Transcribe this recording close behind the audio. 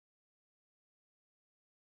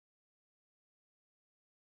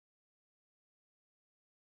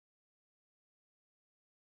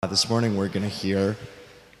This morning we're going to hear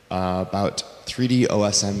about 3D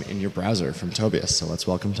OSM in your browser from Tobias. So let's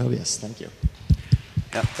welcome Tobias. Thank you.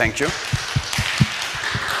 Yeah, thank you.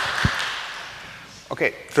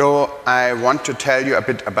 Okay, so I want to tell you a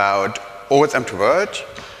bit about OSM2World.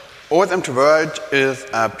 OSM2World is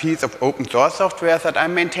a piece of open source software that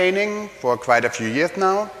I'm maintaining for quite a few years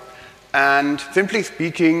now. And simply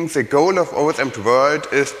speaking, the goal of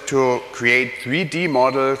OSM2World is to create 3D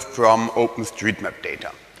models from OpenStreetMap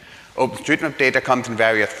data. OpenStreetMap data comes in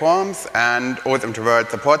various forms, and OSM2World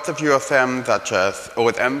supports a few of them, such as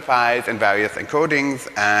OSM files and various encodings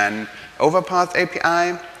and Overpass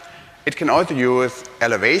API. It can also use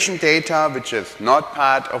elevation data, which is not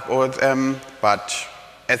part of OSM, but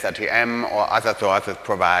SRTM or other sources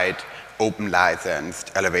provide open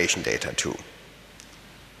licensed elevation data too.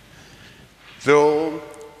 So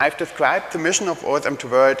I've described the mission of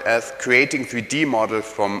OSM2World as creating 3D models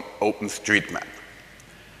from OpenStreetMap.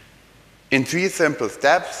 In 3 simple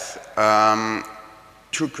steps,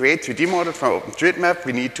 to create 3D models from OpenStreetMap,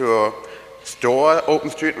 we need to store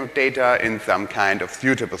OpenStreetMap data in some kind of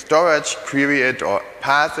suitable storage, query it or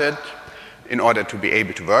parse it in order to be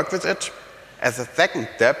able to work with it. As a second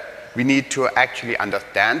step, we need to actually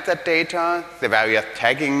understand that data, the various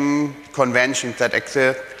tagging conventions that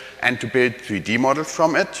exist, and to build 3D models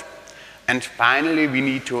from it. And finally, we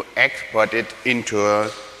need to export it into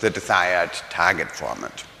the desired target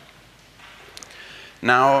format.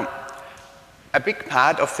 Now, a big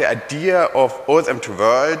part of the idea of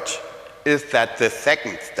OSM2World is that the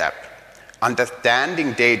second step,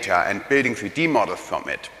 understanding data and building 3D models from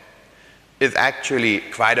it, is actually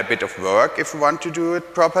quite a bit of work if we want to do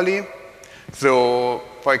it properly. So,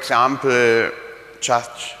 for example,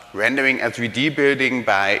 just rendering a 3D building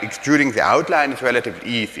by extruding the outline is relatively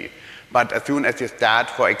easy. But as soon as you start,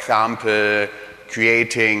 for example,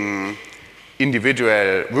 creating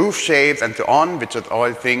individual roof shapes and so on, which is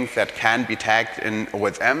all things that can be tagged in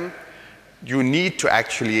OSM, you need to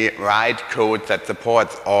actually write code that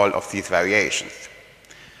supports all of these variations.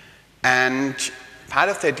 And part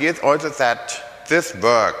of the idea is also that this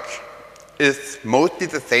work is mostly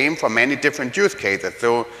the same for many different use cases.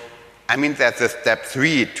 So, I mean, there's a step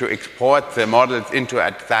 3 to export the models into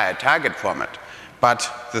a desired target format. But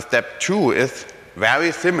the step 2 is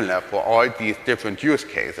very similar for all these different use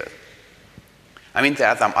cases. I mean, there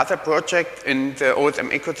are some other projects in the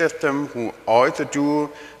OSM ecosystem who also do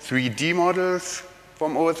 3D models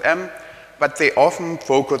from OSM, but they often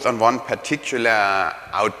focus on one particular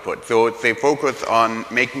output. So they focus on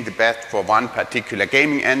making the best for one particular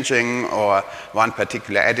gaming engine or one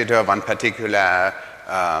particular editor, one particular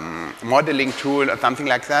modeling tool or something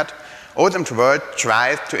like that. OSM2World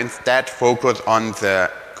tries to instead focus on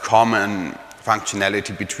the common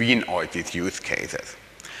functionality between all these use cases.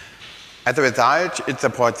 As a result, it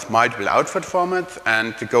supports multiple output formats,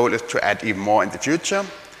 and the goal is to add even more in the future.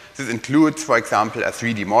 This includes, for example, a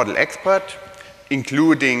 3D model export,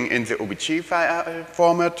 including in the OBJ file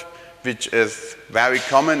format, which is very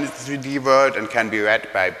common in the 3D world and can be read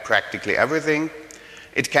by practically everything.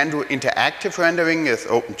 It can do interactive rendering with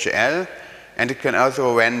OpenGL, and it can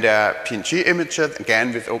also render PNG images,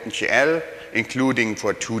 again with OpenGL, including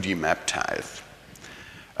for 2D map tiles.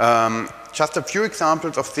 Just a few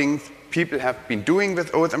examples of things people have been doing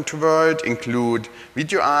with OSM2World include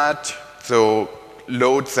video art, so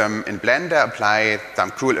load them in Blender, apply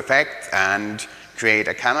some cool effects, and create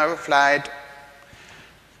a camera flight.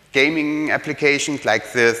 Gaming applications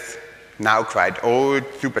like this, now quite old,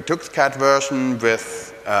 Super TuxCard version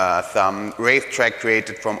with some racetrack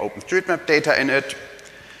created from OpenStreetMap data in it.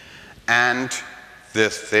 And the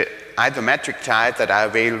isometric tiles that are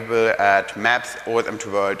available at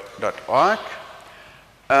maps.osm2world.org.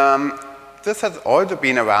 This has also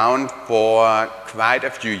been around for quite a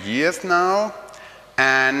few years now,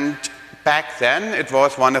 and back then it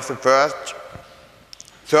was one of the first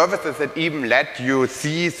services that even let you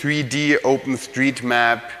see 3D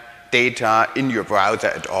OpenStreetMap data in your browser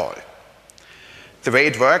at all. The way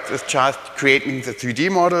it works is just creating the 3D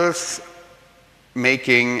models,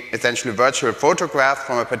 making essentially virtual photographs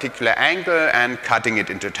from a particular angle and cutting it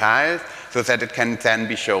into tiles so that it can then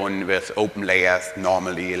be shown with open layers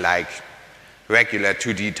normally like regular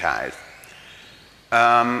 2D tiles.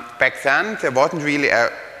 Back then there wasn't really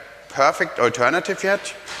a perfect alternative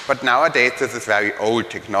yet, but nowadays this is very old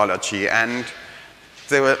technology, and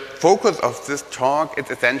the focus of this talk is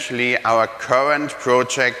essentially our current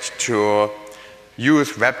project to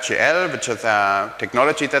use WebGL, which is a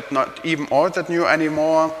technology that's not even all that new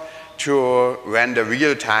anymore, to render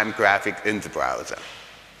real-time graphics in the browser.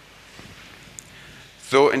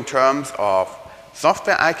 So in terms of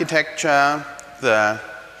software architecture, the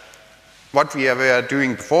what we were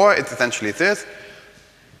doing before is essentially this.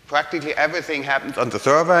 Practically everything happens on the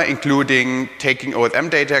server, including taking OSM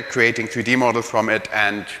data, creating 3D models from it,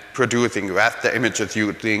 and producing raster images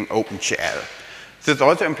using OpenGL. This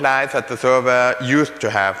also implies that the server used to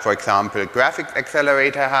have, for example, graphics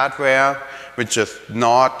accelerator hardware, which is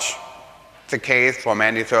not the case for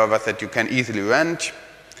many servers that you can easily rent.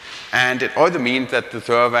 And it also means that the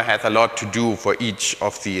server has a lot to do for each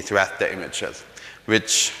of these raster images,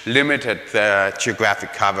 which limited the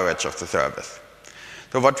geographic coverage of the service.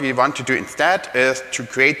 So what we want to do instead is to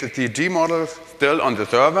create the 3D models still on the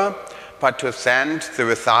server, but to send the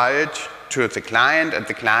result to the client, and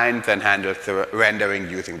the client then handles the rendering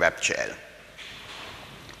using WebGL.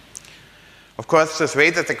 Of course, this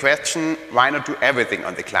raises the question, why not do everything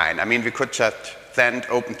on the client? I mean, we could just send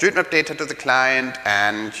OpenStreetMap data to the client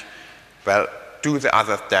and, well, do the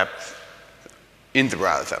other steps in the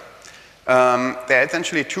browser. There are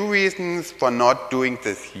essentially two reasons for not doing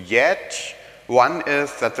this yet. One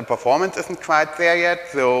is that the performance isn't quite there yet,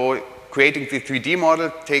 so creating the 3D model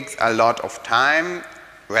takes a lot of time,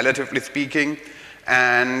 relatively speaking,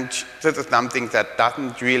 and this is something that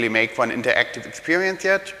doesn't really make for an interactive experience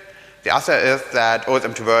yet. The other is that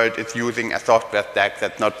OSM2World is using a software stack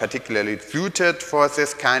that's not particularly suited for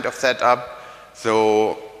this kind of setup,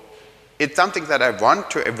 so it's something that I want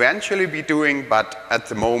to eventually be doing, but at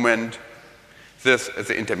the moment, this is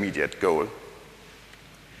the intermediate goal.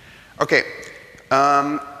 Okay.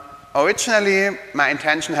 Originally, my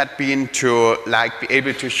intention had been to be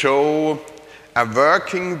able to show a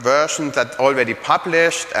working version that's already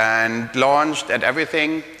published and launched and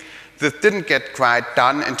everything. This didn't get quite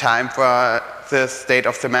done in time for the state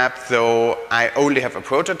of the map, so I only have a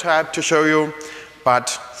prototype to show you, but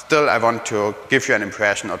still I want to give you an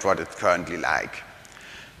impression of what it's currently like.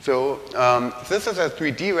 So this is a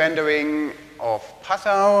 3D rendering of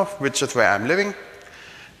Passau, which is where I'm living.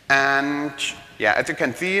 And yeah, as you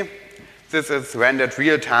can see, this is rendered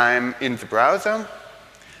real-time in the browser.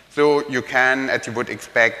 So you can, as you would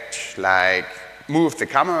expect, move the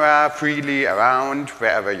camera freely around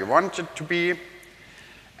wherever you want it to be.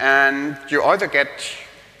 And you also get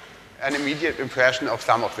an immediate impression of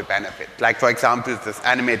some of the benefits. Like, for example, this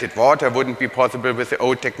animated water wouldn't be possible with the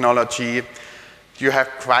old technology. You have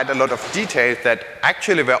quite a lot of details that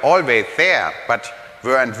actually were always there, but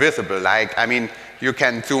weren't visible. I mean, you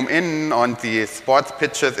can zoom in on the sports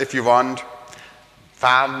pitches if you want,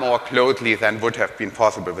 far more closely than would have been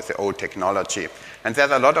possible with the old technology. And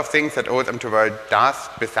there's a lot of things that OSM2World does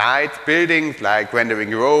besides buildings, like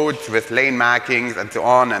rendering roads with lane markings and so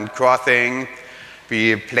on, and crossing.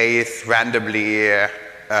 We place randomly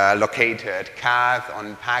located cars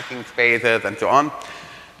on parking spaces and so on.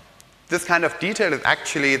 This kind of detail is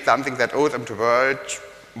actually something that OSM2World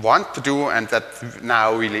wants to do, and that's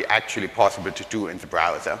now really actually possible to do in the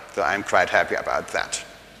browser. So I'm quite happy about that.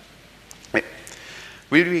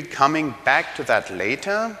 We'll be coming back to that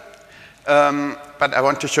later. But I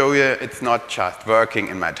want to show you it's not just working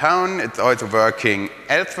in my town, it's also working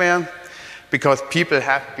elsewhere, because people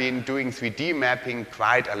have been doing 3D mapping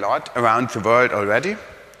quite a lot around the world already.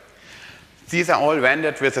 These are all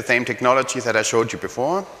rendered with the same technologies that I showed you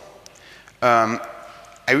before.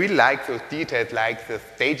 I really like those details, like the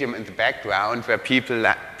stadium in the background, where people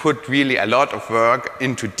put really a lot of work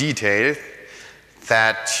into details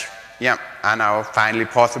that are now finally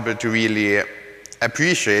possible to really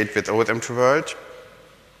appreciate with OSM2World.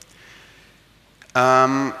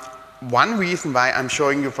 One reason why I'm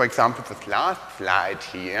showing you, for example, this last slide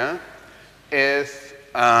here is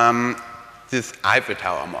this Eiffel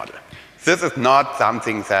Tower model. This is not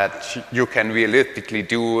something that you can realistically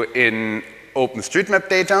do in OpenStreetMap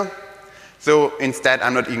data, so instead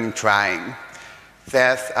I'm not even trying.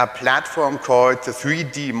 There's a platform called the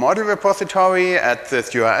 3D model repository at this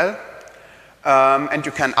URL, and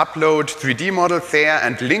you can upload 3D models there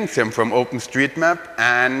and link them from OpenStreetMap,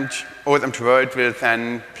 and OSM2World will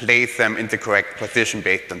then place them in the correct position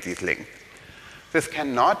based on these links. This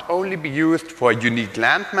can not only be used for unique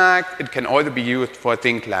landmarks, it can also be used for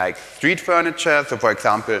things like street furniture. So for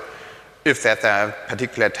example, if there's a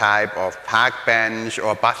particular type of park bench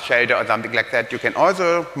or bus shelter or something like that, you can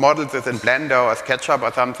also model this in Blender or SketchUp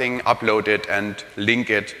or something, upload it and link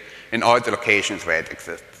it in all the locations where it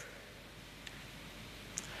exists.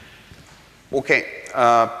 Okay,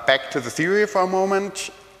 back to the theory for a moment.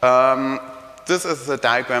 This is the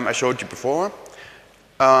diagram I showed you before.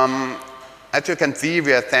 As you can see,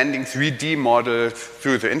 we are sending 3D models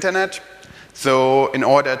through the internet. So in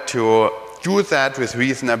order to do that with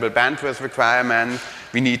reasonable bandwidth requirements,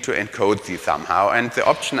 we need to encode these somehow. And the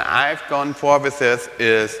option I've gone for with this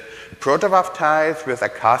is protobuf ties with a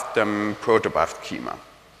custom protobuf schema.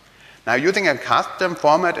 Now, using a custom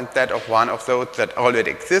format instead of one of those that already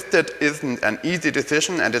existed isn't an easy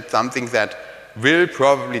decision, and it's something that will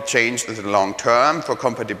probably change in the long term for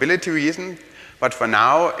compatibility reasons. But for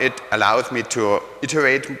now, it allows me to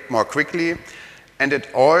iterate more quickly, and it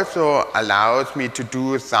also allows me to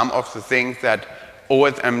do some of the things that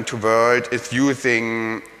OSM2World is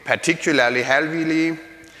using particularly heavily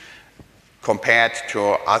compared to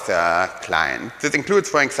other clients. This includes,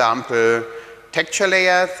 for example, texture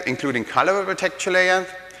layers, including colorable texture layers.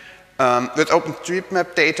 With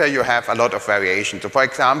OpenStreetMap data, you have a lot of variation. So, for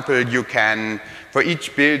example, you can, for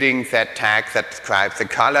each building, set tags that describe the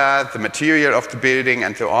color, the material of the building,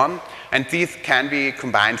 and so on. And these can be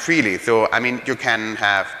combined freely. So, I mean, you can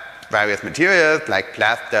have various materials like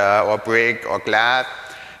plaster or brick or glass,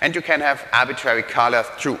 and you can have arbitrary colors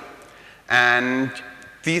too. And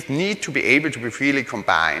these need to be able to be freely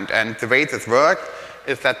combined. And the way this works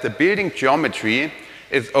is that the building geometry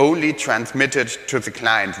is only transmitted to the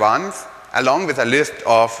client once, along with a list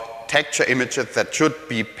of texture images that should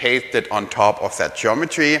be pasted on top of that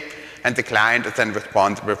geometry, and the client is then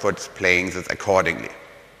responsible for displaying this accordingly.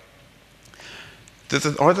 This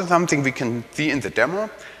is also something we can see in the demo.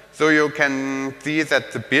 So you can see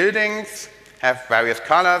that the buildings have various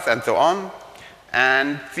colors and so on,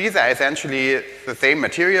 and these are essentially the same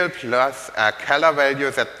material plus a color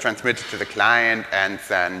value that's transmitted to the client and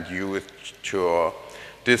then used to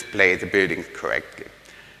display the buildings correctly.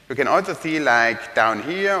 You can also see, like down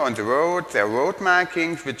here on the road, there are road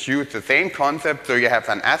markings which use the same concept. So you have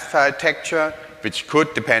an asphalt texture, which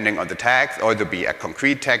could, depending on the tags, also be a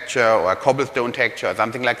concrete texture or a cobblestone texture or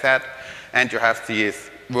something like that. And you have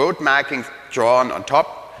these road markings drawn on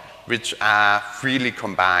top, which are freely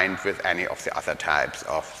combined with any of the other types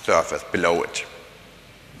of surface below it.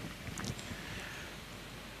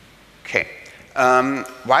 Okay.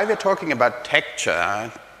 While we're talking about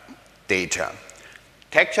texture data,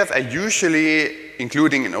 textures are usually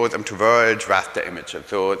including in OSM2World raster images.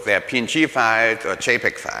 So they're PNG files or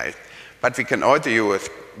JPEG files. But we can also use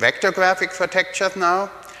vector graphics for textures now,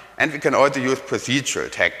 and we can also use procedural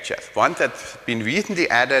textures. One that's been recently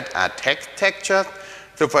added are text textures.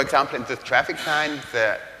 So, for example, in this traffic sign,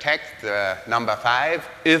 the text, the number 5,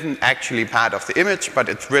 isn't actually part of the image, but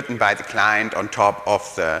it's written by the client on top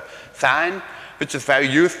of the sign, which is very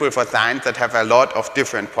useful for signs that have a lot of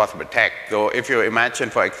different possible text. So if you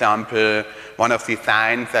imagine, for example, one of these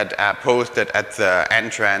signs that are posted at the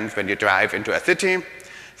entrance when you drive into a city,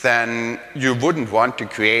 then you wouldn't want to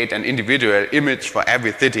create an individual image for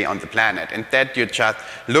every city on the planet. Instead, you just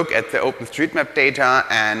look at the OpenStreetMap data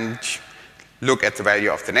and look at the value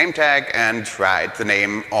of the name tag and write the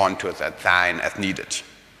name onto that sign as needed.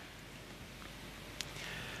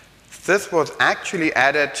 This was actually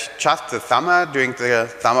added just this summer during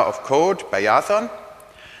the Summer of Code by Jason.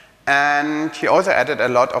 And he also added a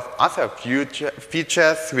lot of other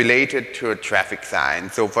features related to traffic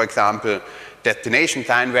signs. So, for example, destination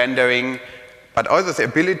sign rendering, but also the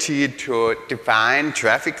ability to define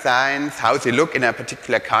traffic signs, how they look in a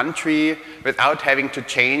particular country, without having to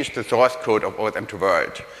change the source code of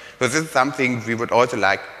OSM2World. So this is something we would also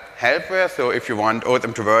like help with. So if you want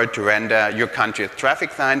OSM2World to render your country's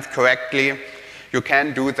traffic signs correctly, you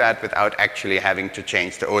can do that without actually having to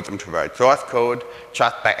change the OSM2World source code,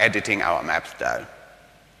 just by editing our map style.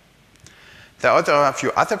 There are also a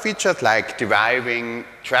few other features, like deriving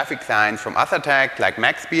traffic signs from other tags, like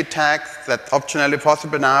max speed tags. That's optionally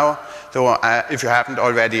possible now. So if you haven't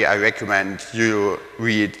already, I recommend you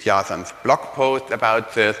read Jason's blog post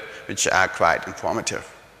about this, which are quite informative.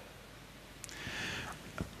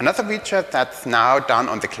 Another feature that's now done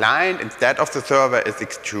on the client instead of the server is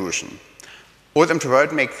extrusion.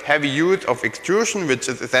 OSM2World makes heavy use of extrusion, which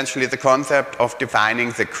is essentially the concept of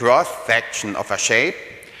defining the cross-section of a shape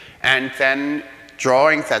and then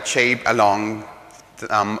drawing that shape along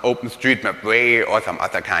OpenStreetMap way or some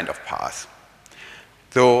other kind of path.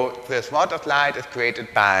 So this water slide is created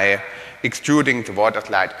by extruding the water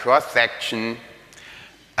slide cross-section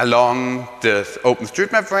along this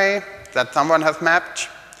OpenStreetMap way that someone has mapped.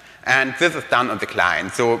 And this is done on the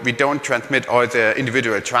client. So we don't transmit all the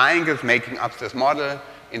individual triangles making up this model.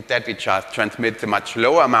 Instead, we just transmit the much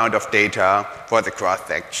lower amount of data for the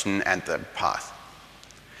cross-section and the path.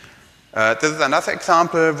 This is another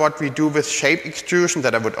example of what we do with shape extrusion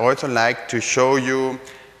that I would also like to show you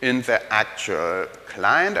in the actual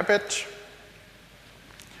client a bit.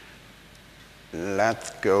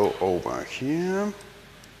 Let's go over here.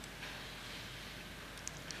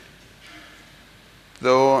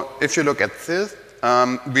 So if you look at this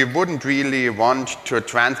we wouldn't really want to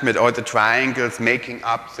transmit all the triangles making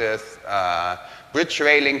up this bridge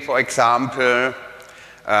railing, for example,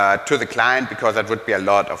 to the client, because that would be a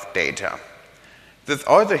lot of data. This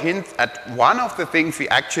also hints at one of the things we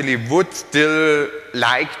actually would still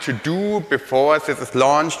like to do before this is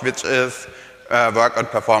launched, which is work on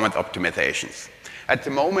performance optimizations. At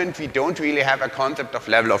the moment, we don't really have a concept of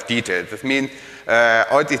level of detail. This means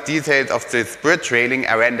all these details of this bridge railing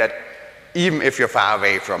are rendered even if you're far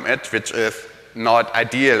away from it, which is not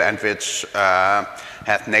ideal and which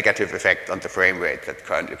has negative effects on the frame rate that's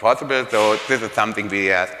currently possible. So this is something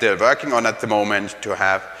we are still working on at the moment, to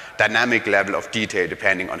have dynamic level of detail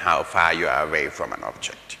depending on how far you are away from an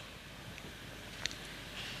object.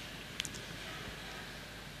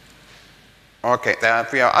 Okay, there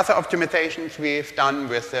are other optimizations we've done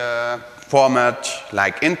with the format,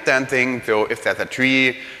 like instancing. So if there's a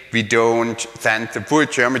tree, we don't send the full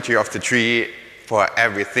geometry of the tree for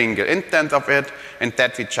every single instance of it.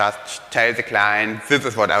 Instead, we just tell the client, this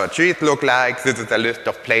is what our trees look like, this is a list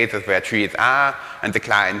of places where trees are, and the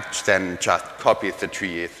client then just copies the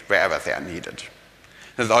trees wherever they are needed.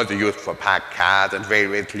 This is also used for parked cars and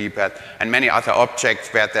railway sleepers and many other objects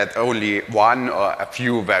where there's only one or a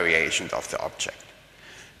few variations of the object.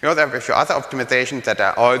 We also have a few other optimizations that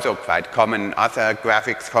are also quite common in other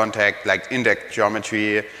graphics contexts, like index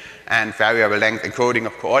geometry and variable length encoding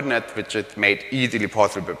of coordinates, which is made easily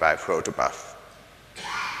possible by protobuf.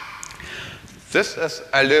 This is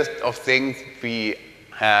a list of things we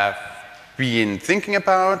have been thinking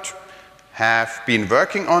about, have been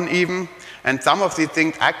working on even, and some of these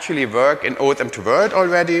things actually work in OSM2World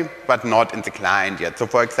already, but not in the client yet. So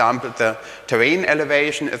for example, the terrain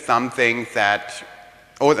elevation is something that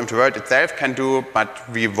OSM2World itself can do, but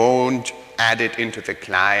we won't add it into the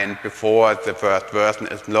client before the first version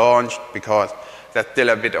is launched, because there's still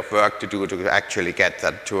a bit of work to do to actually get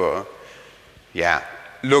that to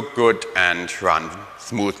look good and run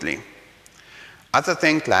smoothly. Other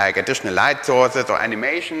things like additional light sources or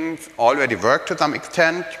animations already work to some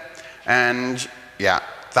extent. And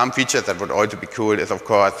some features that would also be cool is, of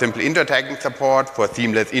course, simple indoor tagging support for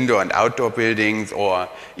seamless indoor and outdoor buildings, or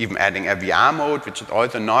even adding a VR mode, which is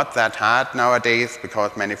also not that hard nowadays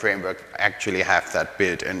because many frameworks actually have that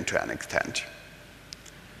built in to an extent.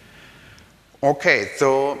 Okay,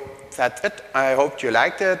 so that's it. I hope you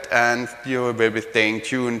liked it, and you will be staying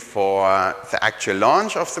tuned for the actual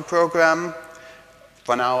launch of the program.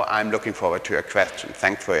 For now, I'm looking forward to your questions.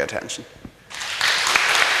 Thanks for your attention.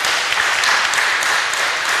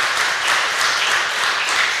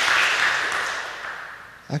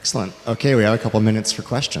 Excellent. Okay, we have a couple minutes for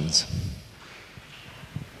questions.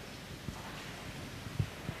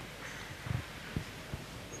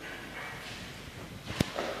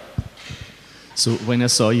 So when I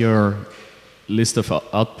saw your list of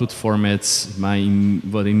output formats,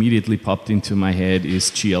 what immediately popped into my head is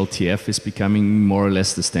GLTF is becoming more or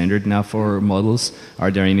less the standard now for models. Are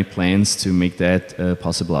there any plans to make that a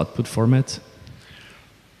possible output format?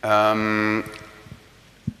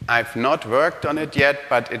 I've not worked on it yet,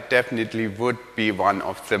 but it definitely would be one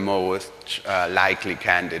of the most likely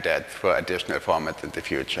candidates for additional formats in the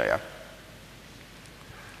future, yeah.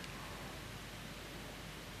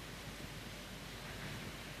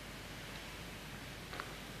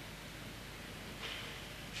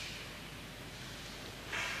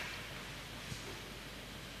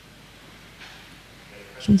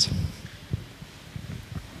 Questions?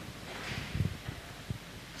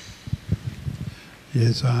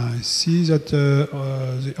 Yes, I see that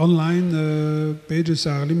the online pages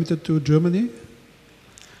are limited to Germany.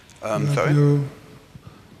 Sorry?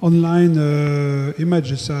 Online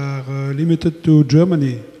images are limited to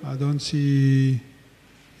Germany. I don't see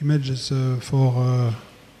images for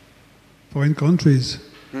foreign countries.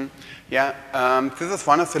 Yeah, this is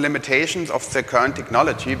one of the limitations of the current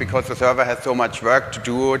technology, because the server has so much work to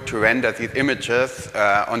do to render these images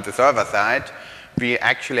on the server side. We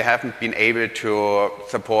actually haven't been able to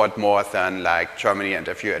support more than like Germany and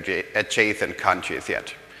a few adjacent countries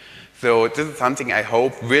yet. So this is something I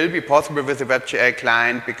hope will be possible with the WebGL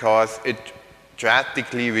client, because it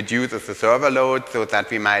drastically reduces the server load, so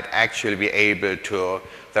that we might actually be able to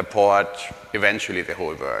support eventually the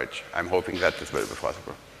whole world. I'm hoping that this will be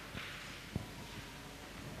possible.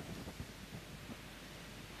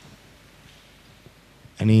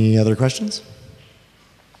 Any other questions?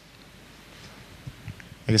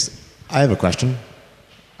 I guess I have a question.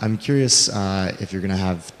 I'm curious if you're going to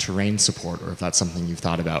have terrain support, or if that's something you've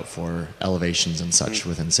thought about for elevations and such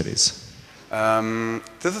within cities.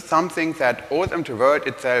 This is something that OSM2World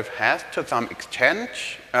itself has to some extent.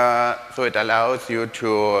 So it allows you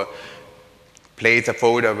to place a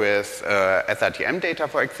folder with SRTM data,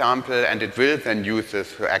 for example, and it will then use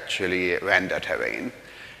this to actually render terrain.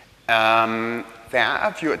 There are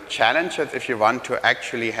a few challenges if you want to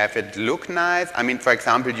actually have it look nice. I mean, for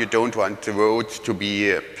example, you don't want the roads to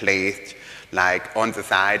be placed like on the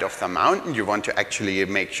side of the mountain. You want to actually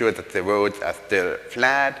make sure that the roads are still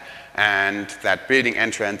flat and that building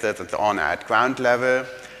entrances and so on are at ground level.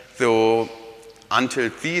 So until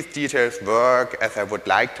these details work as I would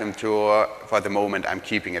like them to, for the moment I'm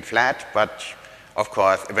keeping it flat, but of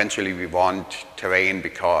course eventually we want terrain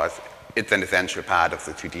because it's an essential part of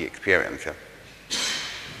the 2D experience.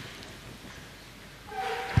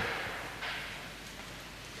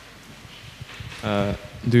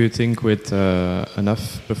 Do you think with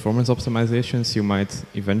enough performance optimizations you might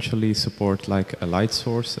eventually support like a light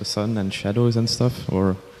source, a sun and shadows and stuff,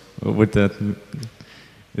 or would that,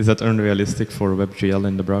 is that unrealistic for WebGL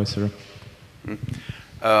in the browser?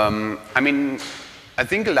 I mean, I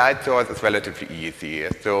think a light source is relatively easy.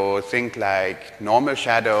 So think like normal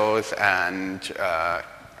shadows and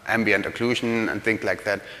ambient occlusion and things like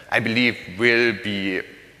that, I believe will be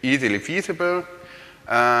easily feasible.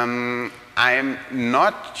 I'm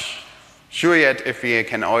not sure yet if we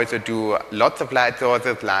can also do lots of light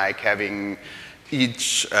sources, like having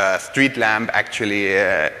each street lamp actually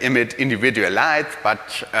emit individual lights, but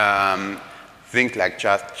think like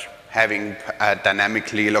just having a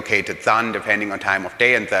dynamically located sun depending on time of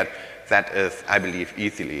day, and that is, I believe,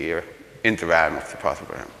 easily in the realm of the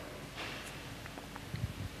possible.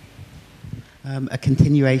 A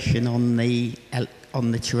continuation on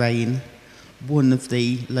the terrain. One of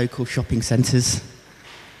the local shopping centres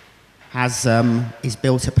is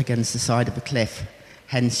built up against the side of a cliff.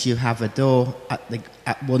 Hence, you have a door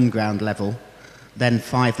at one ground level. Then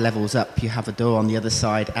 5 levels up, you have a door on the other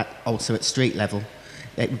side, also at street level.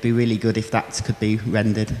 It would be really good if that could be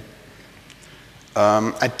rendered.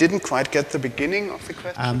 I didn't quite get the beginning of the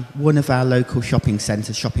question. One of our local shopping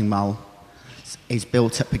centres, shopping mall, is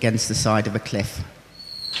built up against the side of a cliff.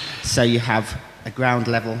 So you have a ground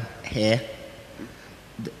level here.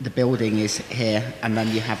 The building is here, and then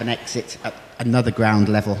you have an exit at another ground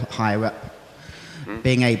level higher up. Mm-hmm.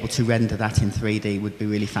 Being able to render that in 3D would be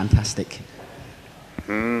really fantastic.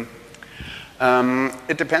 It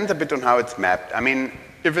depends a bit on how it's mapped. I mean,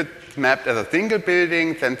 if it's mapped as a single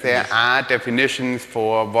building, then there are definitions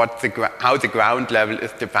for how the ground level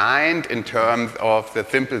is defined in terms of the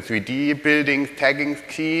simple 3D buildings tagging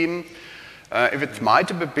scheme. If it's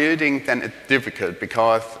multiple buildings, then it's difficult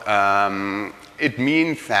because it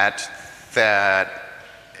means that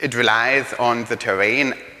it relies on the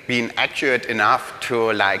terrain being accurate enough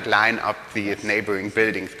to like line up these neighboring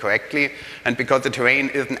buildings correctly. And because the terrain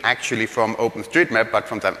isn't actually from OpenStreetMap, but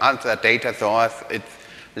from some other data source, it's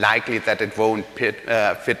likely that it won't fit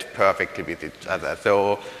perfectly with each other.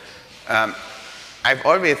 So I've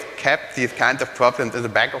always kept these kinds of problems in the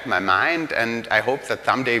back of my mind, and I hope that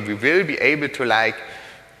someday we will be able to like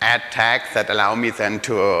add tags that allow me then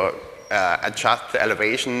to adjust the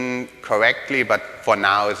elevation correctly, but for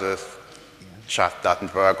now this just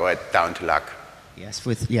doesn't work, or it's down to luck. Yes,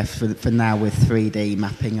 for now with 3D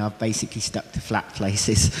mapping, I've basically stuck to flat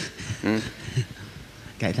places.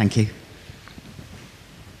 Okay, thank you.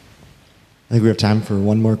 I think we have time for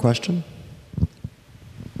one more question.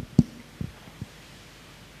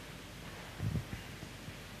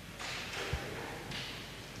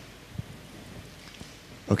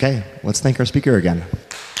 Okay, let's thank our speaker again.